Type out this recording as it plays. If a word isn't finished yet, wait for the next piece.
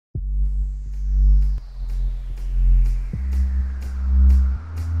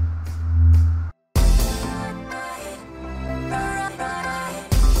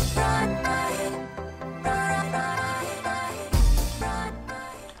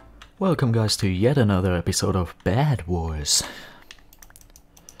Welcome guys to yet another episode of BedWars.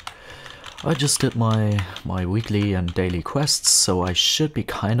 I just did my weekly and daily quests, so I should be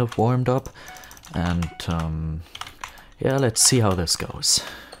kind of warmed up. And yeah, let's see how this goes.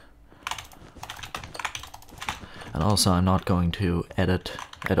 And also I'm not going to edit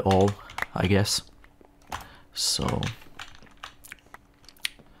at all, I guess. So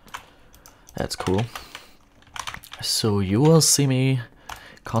that's cool. So you will see me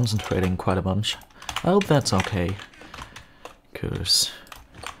concentrating quite a bunch. I hope that's okay, because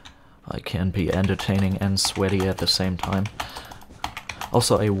I can be entertaining and sweaty at the same time.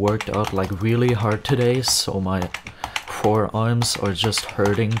 Also, I worked out like really hard today, so my forearms are just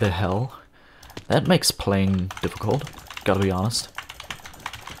hurting the hell. That makes playing difficult, gotta be honest.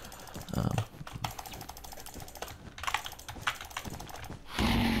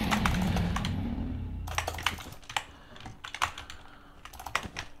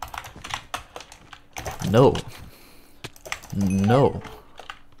 No. No.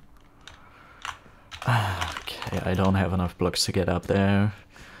 Okay, I don't have enough blocks to get up there.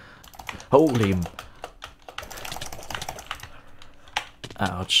 Holy...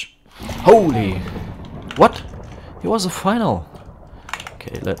 Ouch. Holy... What? It was a final.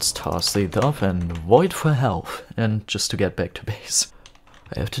 Okay, let's toss these off and void for health. And just to get back to base.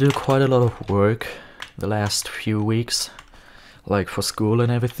 I have to do quite a lot of work the last few weeks. Like for school and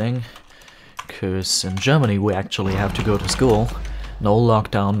everything. Because in Germany we actually have to go to school, no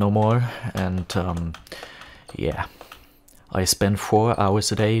lockdown no more, and yeah, I spend 4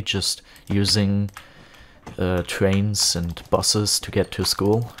 hours a day just using trains and buses to get to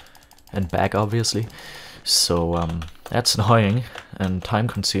school, and back obviously, so that's annoying and time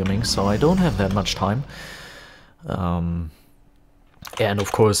consuming, so I don't have that much time, and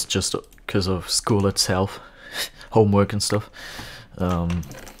of course just because of school itself, homework and stuff.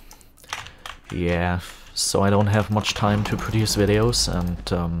 Yeah, so I don't have much time to produce videos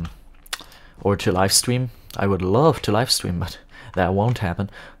and or to live stream. I would love to live stream, but that won't happen.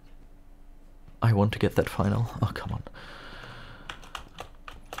 I want to get that final. Oh, come on.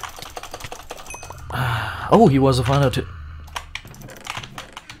 Oh, he was a final too.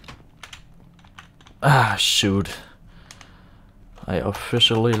 Ah, shoot. I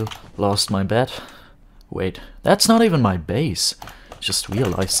officially lost my bet. Wait, that's not even my base. Just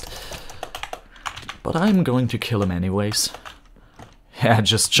realized. But I'm going to kill him anyways. Yeah,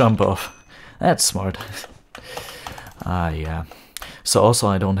 just jump off. That's smart. Yeah. So also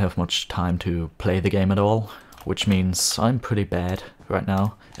I don't have much time to play the game at all, which means I'm pretty bad right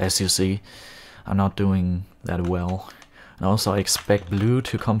now, as you see. I'm not doing that well. And also I expect blue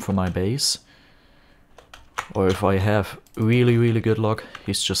to come from my base. Or if I have really good luck,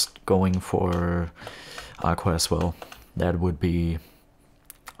 he's just going for aqua as well. That would be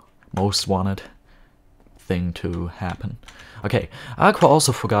most wanted thing to happen. Okay, Aqua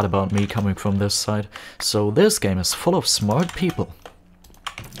also forgot about me coming from this side, so this game is full of smart people.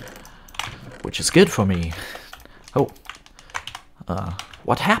 Which is good for me. Oh.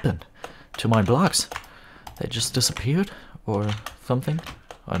 What happened to my blocks? They just disappeared? Or something?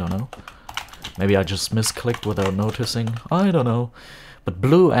 I don't know. Maybe I just misclicked without noticing. I don't know. But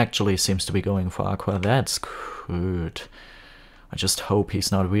blue actually seems to be going for Aqua. That's good. I just hope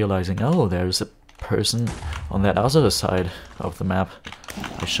he's not realizing, oh, there's a person on that other side of the map.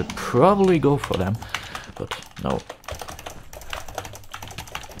 I should probably go for them, but no.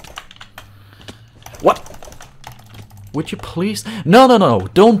 What? Would you please? No,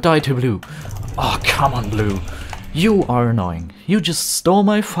 don't die to blue. Oh, come on, blue. You are annoying. You just stole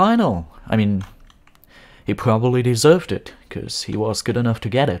my final. I mean, he probably deserved it, because he was good enough to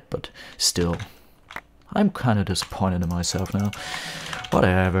get it, but still. I'm kind of disappointed in myself now.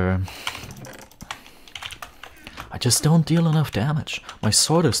 Whatever. I just don't deal enough damage. My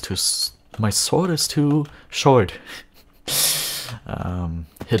sword is too short.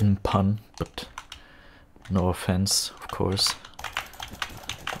 Hidden pun, but no offense, of course.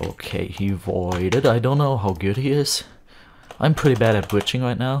 Okay, he voided. I don't know how good he is. I'm pretty bad at bridging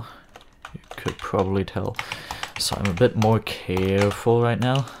right now. You could probably tell. So I'm a bit more careful right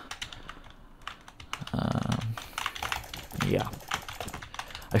now. Yeah.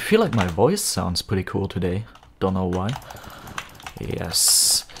 I feel like my voice sounds pretty cool today. Don't know why.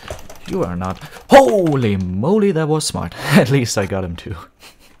 Yes. You are not. Holy moly, that was smart. At least I got him too.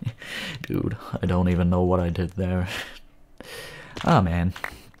 Dude, I don't even know what I did there. Ah, man.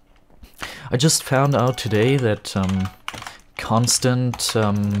 I just found out today that constant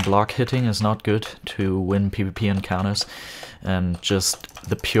block hitting is not good to win PvP encounters. And just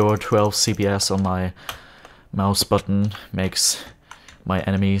the pure 12 CPS on my mouse button makes my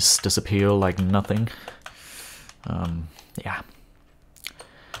enemies disappear like nothing. Yeah.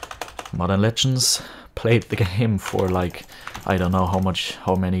 Modern Legends, played the game for like, I don't know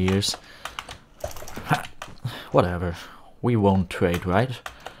how many years. Whatever. We won't trade, right?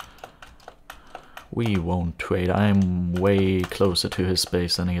 We won't trade. I'm way closer to his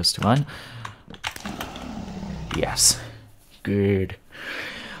base than he is to mine. Yes. Good.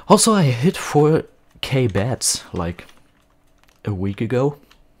 Also, I hit 4k bets like a week ago.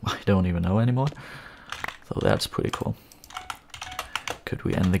 I don't even know anymore. So that's pretty cool. Could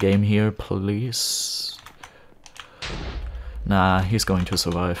we end the game here, please? Nah, he's going to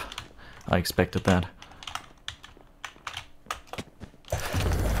survive. I expected that.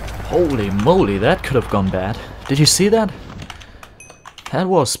 Holy moly, that could have gone bad. Did you see that? That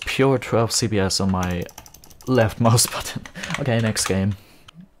was pure 12 CPS on my left mouse button. Okay, next game.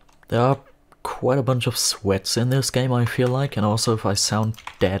 There are quite a bunch of sweats in this game, I feel like, and also if I sound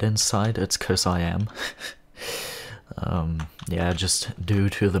dead inside, it's cause I am. Yeah, just due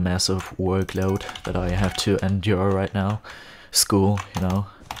to the massive workload that I have to endure right now. School, you know.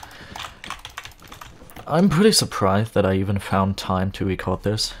 I'm pretty surprised that I even found time to record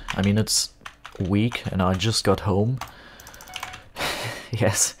this. I mean, it's a week and I just got home.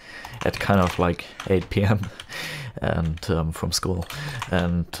 Yes, at kind of like 8 PM and from school.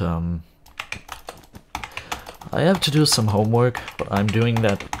 And I have to do some homework, but I'm doing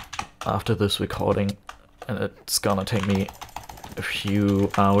that after this recording. And it's gonna take me a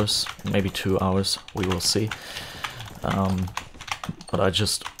few hours, maybe 2 hours, we will see. But I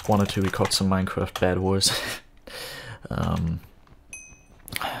just wanted to record some Minecraft BedWars.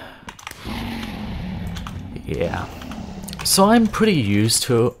 Yeah. So I'm pretty used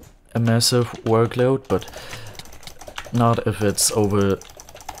to a massive workload, but not if it's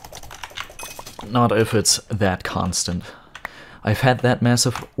that constant. I've had that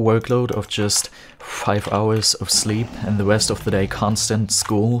massive workload of just 5 hours of sleep and the rest of the day constant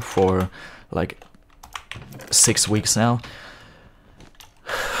school for like 6 weeks now.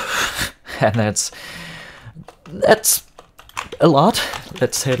 And that's a lot,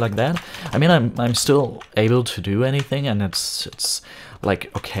 let's say it like that. I mean, I'm still able to do anything, and it's like,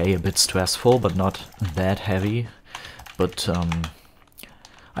 okay, a bit stressful, but not that heavy. But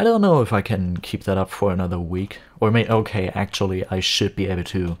I don't know if I can keep that up for another week. Or okay, actually, I should be able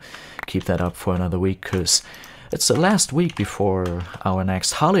to keep that up for another week, because it's the last week before our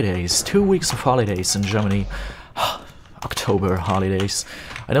next holidays. 2 weeks of holidays in Germany. October holidays.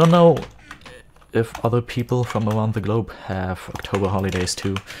 I don't know if other people from around the globe have October holidays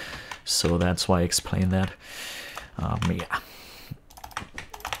too, so that's why I explained that. Yeah.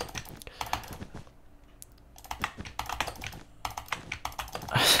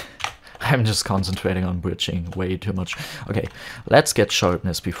 I'm just concentrating on bridging way too much. Okay, let's get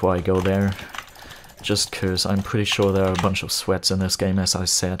sharpness before I go there, just cause I'm pretty sure there are a bunch of sweats in this game, as I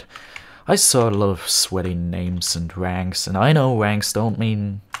said. I saw a lot of sweaty names and ranks, and I know ranks don't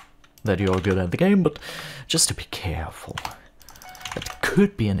mean that you're good at the game, but just to be careful. That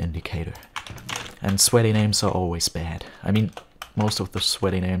could be an indicator. And sweaty names are always bad. I mean, most of the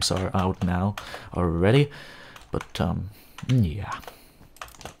sweaty names are out now already, but yeah.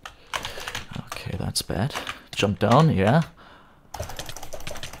 Okay, that's bad. Jump down, yeah.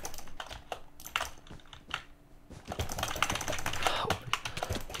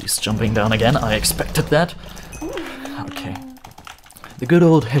 He's jumping down again, I expected that. Okay. The good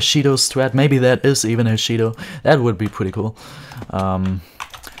old Heshido strat, maybe that is even Heshido. That would be pretty cool.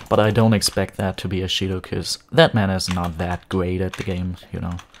 But I don't expect that to be Heshido, because that man is not that great at the game, you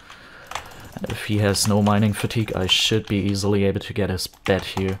know. And if he has no mining fatigue, I should be easily able to get his bet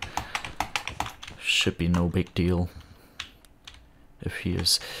here. Should be no big deal. If he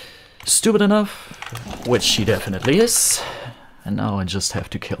is stupid enough, which he definitely is. And now I just have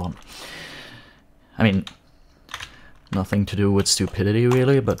to kill him. I mean, nothing to do with stupidity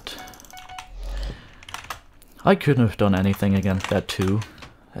really, but I couldn't have done anything against that too.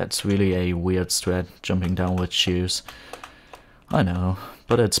 That's really a weird strat, jumping down with shoes. I know,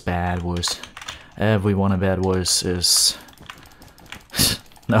 but it's BedWars. Everyone in BedWars is...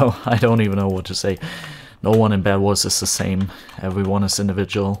 No, I don't even know what to say. No one in BedWars is the same. Everyone is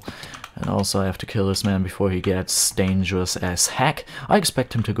individual. And also I have to kill this man before he gets dangerous as heck. I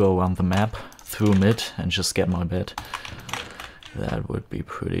expect him to go around the map, through mid, and just get my bet. That would be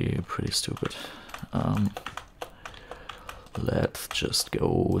pretty stupid. Let's just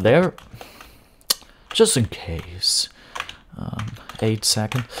go there. Just in case. 8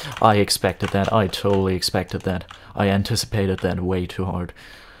 seconds. I expected that. I totally expected that. I anticipated that way too hard.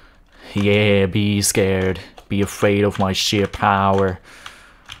 Yeah, be scared. be afraid of my sheer power.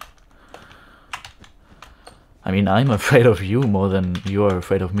 I mean, I'm afraid of you more than you're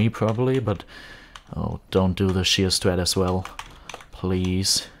afraid of me, probably, but... Oh, don't do the sheer strat as well.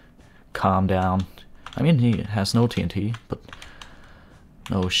 Please. Calm down. I mean, he has no TNT, but...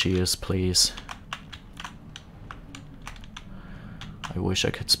 No shears, please. I wish I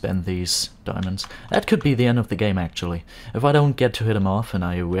could spend these diamonds. That could be the end of the game, actually. If I don't get to hit him off, and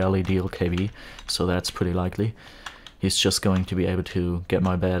I rarely deal KV, so that's pretty likely, he's just going to be able to get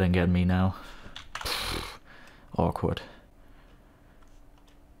my bed and get me now. Awkward.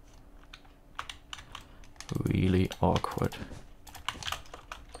 Really awkward.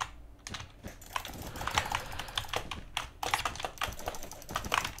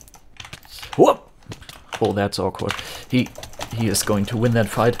 Whoop! Oh, that's awkward. He is going to win that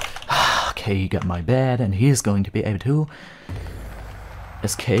fight. Okay, he got my bed, and he is going to be able to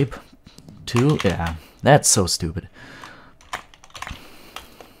escape to... Yeah, that's so stupid.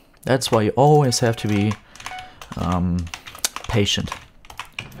 That's why you always have to be patient.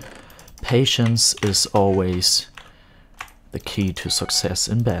 Patience is always the key to success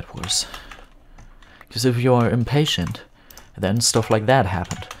in BedWars. Because if you are impatient, then stuff like that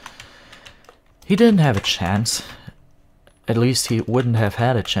happened. He didn't have a chance. At least he wouldn't have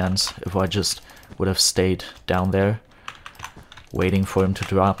had a chance if I just would have stayed down there waiting for him to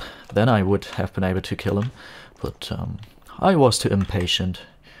drop. Then I would have been able to kill him. But I was too impatient.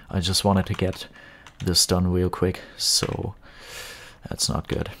 I just wanted to get this done real quick, so that's not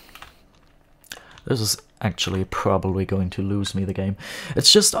good. This is actually probably going to lose me the game.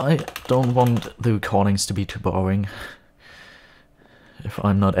 It's just I don't want the recordings to be too boring. If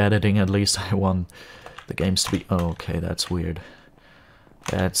I'm not editing, at least I want the games to be... Oh, okay, that's weird.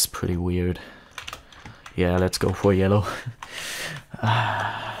 That's pretty weird. Yeah, let's go for yellow.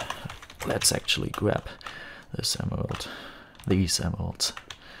 Let's actually grab this emerald. These emeralds.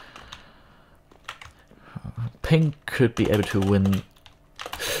 Pink could be able to win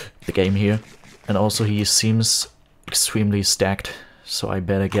the game here. And also he seems extremely stacked, so I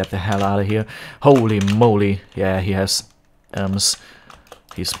better get the hell out of here. Holy moly. Yeah, he has M's.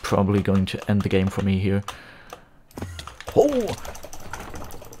 He's probably going to end the game for me here. Oh!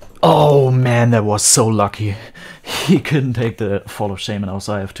 Oh man, that was so lucky. He couldn't take the fall of shame, and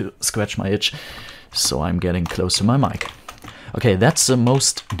also I have to scratch my itch. So I'm getting close to my mic. Okay, that's the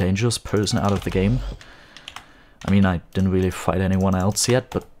most dangerous person out of the game. I mean, I didn't really fight anyone else yet,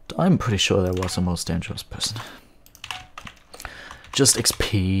 but I'm pretty sure that was the most dangerous person. Just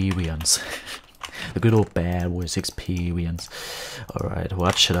experience. The good old BedWars experience. Alright,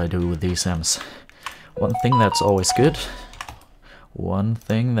 what should I do with these M's? One thing that's always good. One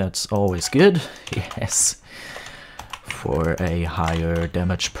thing that's always good. Yes. For a higher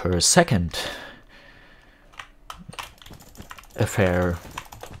damage per second affair.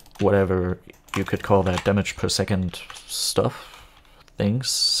 Whatever you could call that, damage per second stuff.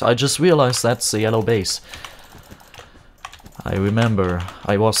 Things. I just realized that's the yellow base. I remember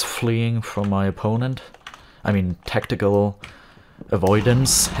I was fleeing from my opponent. I mean, tactical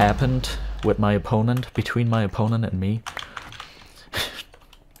avoidance happened with my opponent, between my opponent and me.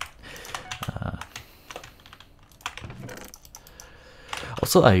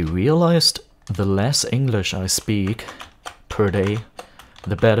 Also, I realized the less English I speak per day,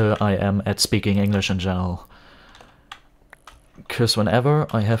 the better I am at speaking English in general. Because whenever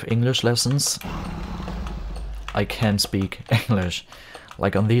I have English lessons, I can speak English.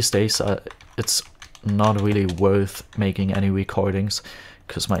 Like on these days, it's not really worth making any recordings,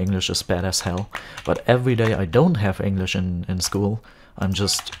 because my English is bad as hell. But every day I don't have English in school, I'm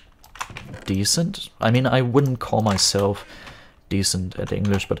just decent. I mean, I wouldn't call myself decent at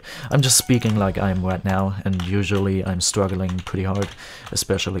English, but I'm just speaking like I am right now, and usually I'm struggling pretty hard,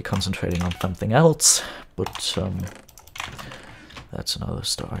 especially concentrating on something else. But that's another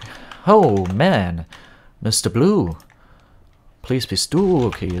story. Oh man, Mr. Blue, please be stupid.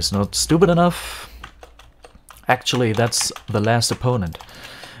 Okay, he's not stupid enough. Actually, that's the last opponent,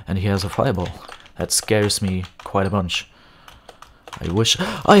 and he has a fireball. That scares me quite a bunch. I wish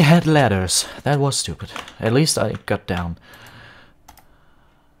I had ladders. That was stupid. At least I got down.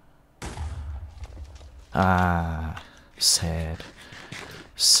 Ah, sad.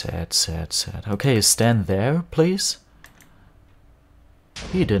 Sad, sad, sad. Okay, stand there, please.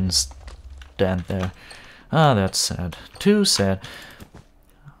 He didn't stand there. Ah, that's sad. Too sad.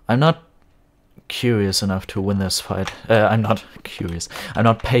 I'm not curious enough to win this fight. I'm not curious. I'm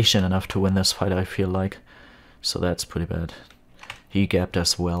not patient enough to win this fight, I feel like. So that's pretty bad. He gapped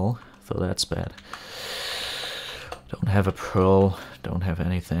as well, so that's bad. Don't have a pearl, don't have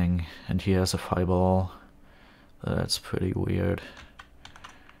anything. And he has a fireball. That's pretty weird.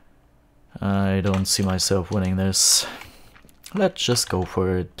 I don't see myself winning this. Let's just go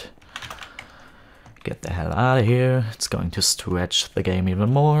for it. Get the hell out of here. It's going to stretch the game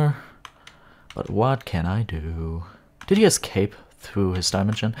even more. But what can I do? Did he escape through his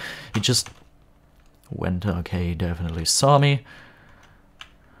dimension? He just went. Okay, he definitely saw me.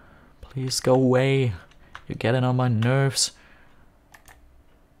 Please go away. You're getting on my nerves.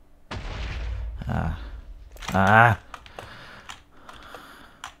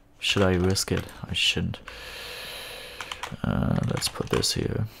 Should I risk it? I shouldn't. Let's put this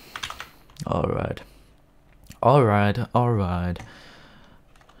here. Alright. Alright.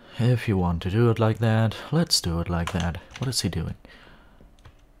 If you want to do it like that, let's do it like that. What is he doing?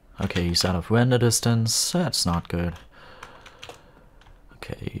 Okay, he's out of render distance. That's not good.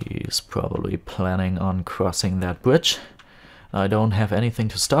 Okay, he's probably planning on crossing that bridge. I don't have anything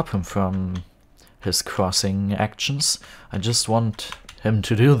to stop him from his crossing actions. I just want him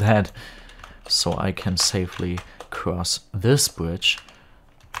to do that so I can safely cross this bridge.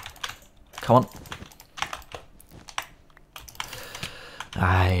 Come on.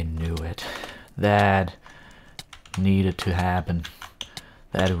 I knew it. That needed to happen.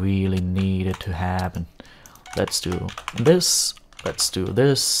 That really needed to happen. Let's do this. Let's do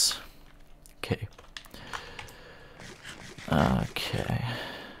this. Okay. Okay.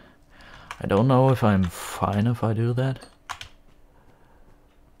 I don't know if I'm fine if I do that.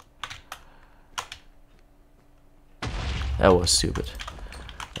 That was stupid.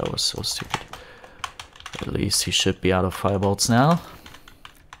 That was so stupid. At least he should be out of firebolts now.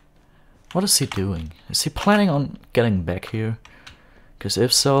 What is he doing? Is he planning on getting back here? Because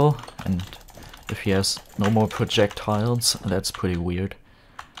if so, and if he has no more projectiles, that's pretty weird.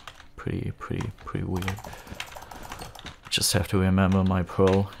 Pretty weird. Just have to remember my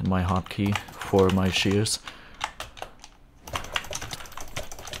pro and my hotkey for my shears.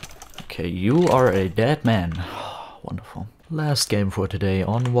 Okay, you are a dead man. Wonderful. Last game for today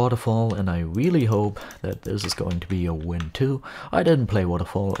on Waterfall, and I really hope that this is going to be a win too. I didn't play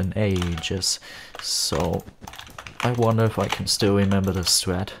Waterfall in ages, so I wonder if I can still remember the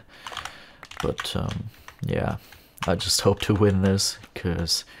strat. But yeah, I just hope to win this,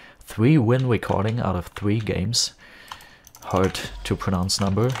 because 3 win recording out of 3 games. Hard to pronounce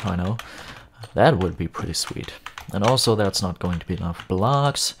number, I know. That would be pretty sweet. And also that's not going to be enough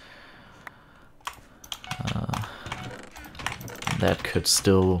blocks. That could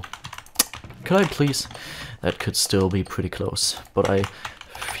still... Could I please? That could still be pretty close. But I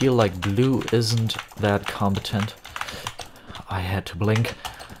feel like blue isn't that competent. I had to blink.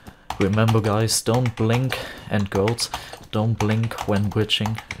 Remember guys, don't blink, and girls, don't blink when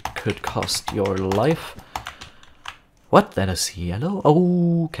bridging. It could cost your life. What? That is yellow?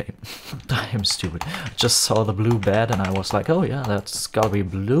 Okay. I am stupid. I just saw the blue bed and I was like, oh yeah, that's gotta be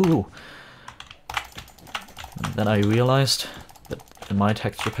blue. And then I realized that in my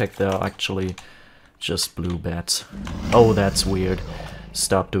texture pack there are actually just blue beds. Oh, that's weird.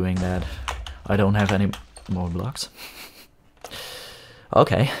 Stop doing that. I don't have any more blocks.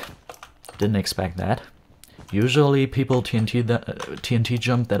 Okay. Didn't expect that. Usually people TNT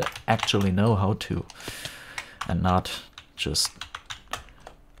jump that actually know how to. And not just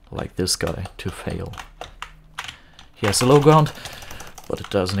like this guy to fail. He has a low ground, but it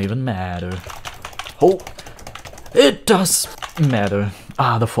doesn't even matter. Oh! It does matter.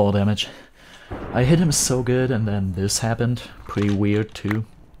 Ah, the fall damage. I hit him so good and then this happened. Pretty weird too.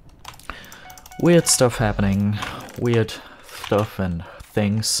 Weird stuff happening. Weird stuff and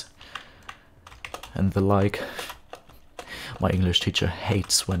things. And the like. My English teacher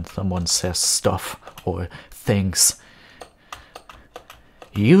hates when someone says stuff or things.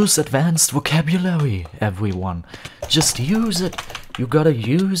 Use advanced vocabulary, everyone. Just use it. You gotta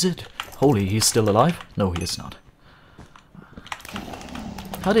use it. Holy, he's still alive? No, he is not.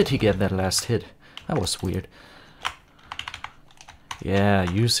 How did he get that last hit? That was weird. Yeah,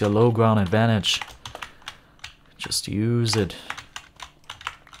 use your low ground advantage. Just use it.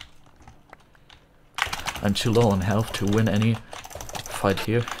 I'm too low on health to win any fight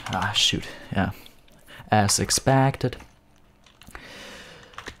here. Ah, shoot. Yeah. As expected.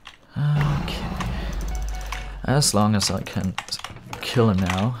 Okay. As long as I can kill him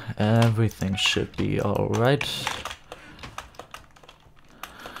now, everything should be alright.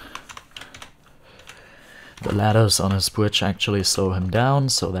 The ladders on his bridge actually slow him down,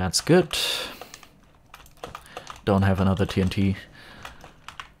 so that's good. Don't have another TNT.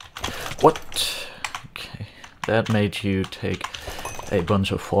 What? Okay, that made you take a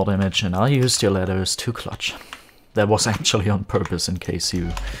bunch of fall damage, and I used your ladders to clutch. That was actually on purpose, in case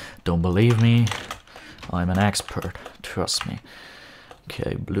you don't believe me. I'm an expert, trust me.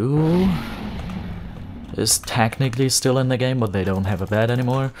 Okay, blue is technically still in the game, but they don't have a bed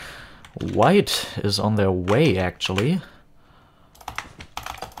anymore. White is on their way, actually.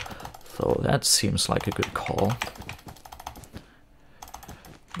 So that seems like a good call.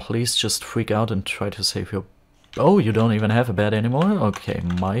 Please just freak out and try to save your... Oh, you don't even have a bed anymore? Okay,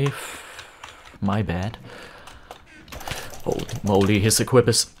 my bad. Holy moly, his equip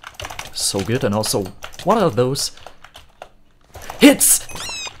is so good. And also, what are those hits?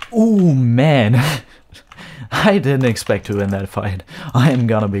 Ooh, man. I didn't expect to win that fight. I am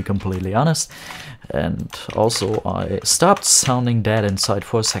gonna be completely honest. And also, I stopped sounding dead inside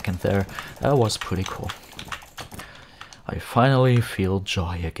for a second there. That was pretty cool. I finally feel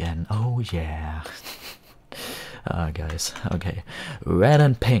joy again. Oh yeah. Guys, okay. Red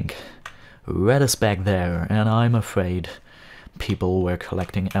and pink. Red is back there, and I'm afraid people were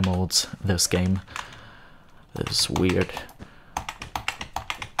collecting emotes this game. This is weird.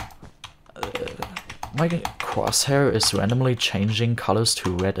 My crosshair is randomly changing colors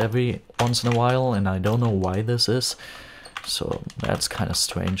to red every once in a while, and I don't know why this is. So that's kind of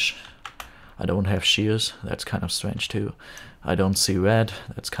strange. I don't have shears, that's kind of strange too. I don't see red,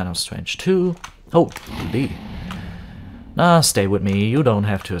 that's kind of strange too. Oh, Lee. Nah, stay with me, you don't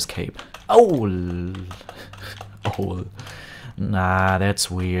have to escape. Oh, oh. Nah, that's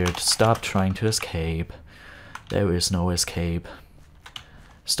weird. Stop trying to escape. There is no escape.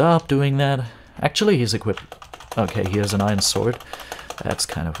 Stop doing that. Actually, he's equipped. Okay, he has an iron sword. That's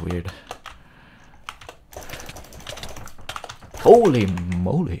kind of weird. Holy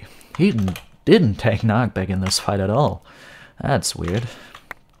moly. He didn't take knockback in this fight at all. That's weird.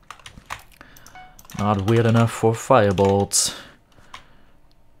 Not weird enough for firebolts.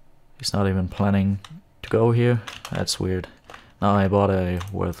 He's not even planning to go here. That's weird. Now I bought a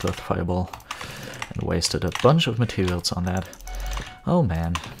worthless fireball and wasted a bunch of materials on that. Oh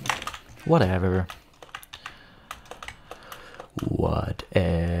man. Whatever.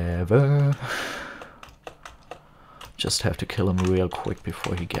 Whatever. Just have to kill him real quick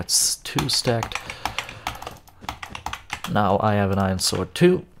before he gets too stacked. Now I have an iron sword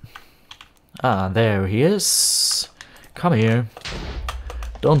too. Ah, there he is. Come here.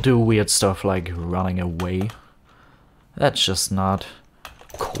 Don't do weird stuff like running away. That's just not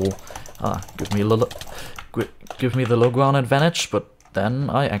cool. Ah, give me the low ground advantage, but then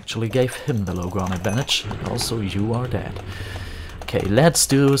I actually gave him the low ground advantage. Also, you are dead. Okay, let's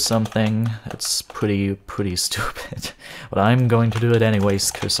do something that's pretty stupid. But I'm going to do it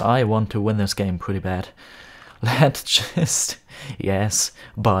anyways, because I want to win this game pretty bad. Let's just... yes,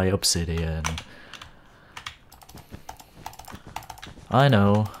 buy obsidian. I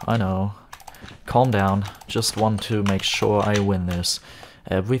know. Calm down. Just want to make sure I win this.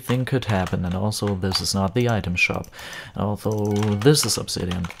 Everything could happen, and also this is not the item shop. Although this is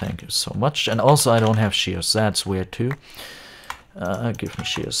obsidian, thank you so much. And also I don't have shears, that's weird too. Give me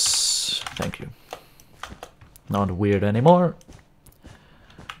shears, thank you. Not weird anymore.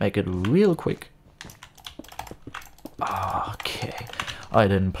 Make it real quick. Okay. I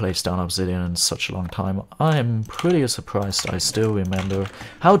didn't place down obsidian in such a long time. I'm pretty surprised I still remember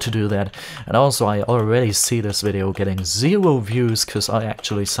how to do that. And also I already see this video getting 0 views because I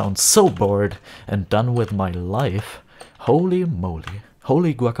actually sound so bored and done with my life. Holy moly.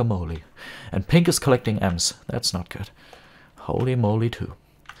 Holy guacamole. And pink is collecting M's. That's not good. Holy moly too.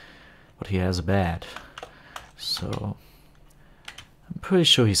 But he has a bad. So I'm pretty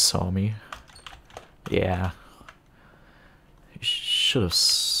sure he saw me. Yeah. Should have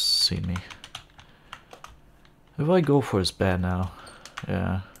seen me. If I go for his bed now,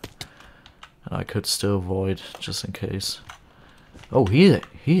 yeah, and I could still avoid just in case. Oh,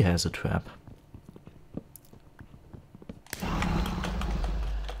 he has a trap.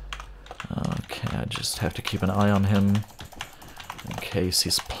 Okay, I just have to keep an eye on him in case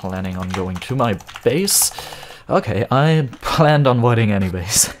he's planning on going to my base. Okay, I planned on avoiding any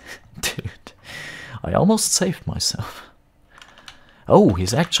base. Dude, I almost saved myself. Oh,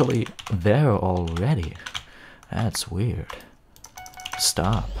 he's actually there already. That's weird.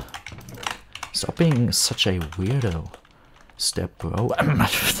 Stop. Stop being such a weirdo. Step bro.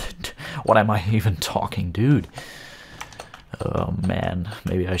 What am I even talking, dude? Oh man,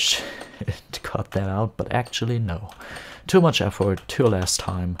 maybe I should cut that out, but actually no. Too much effort, too less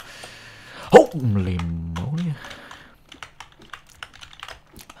time. Holy moly.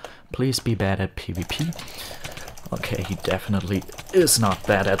 Please be bad at PvP. Okay, he definitely is not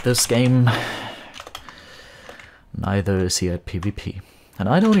bad at this game. Neither is he at PvP. And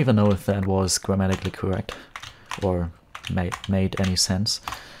I don't even know if that was grammatically correct or made any sense.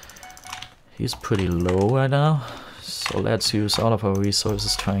 He's pretty low right now, so let's use all of our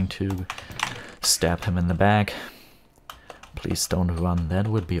resources trying to stab him in the back. Please don't run, that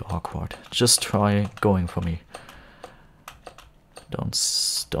would be awkward. Just try going for me. Don't.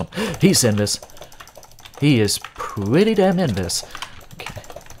 He's in this. He is pretty damn in this. Okay.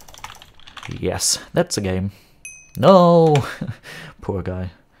 Yes, that's a game. No! Poor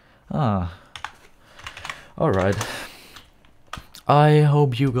guy. Ah. Alright. I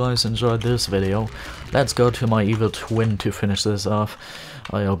hope you guys enjoyed this video. Let's go to my evil twin to finish this off.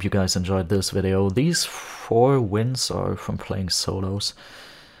 I hope you guys enjoyed this video. These 4 wins are from playing solos.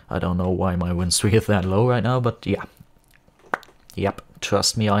 I don't know why my win streak is that low right now, but yeah. Yep,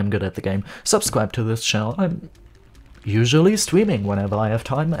 trust me, I'm good at the game. Subscribe to this channel. I'm usually streaming whenever I have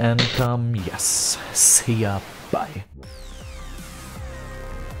time, and yes, see ya, bye.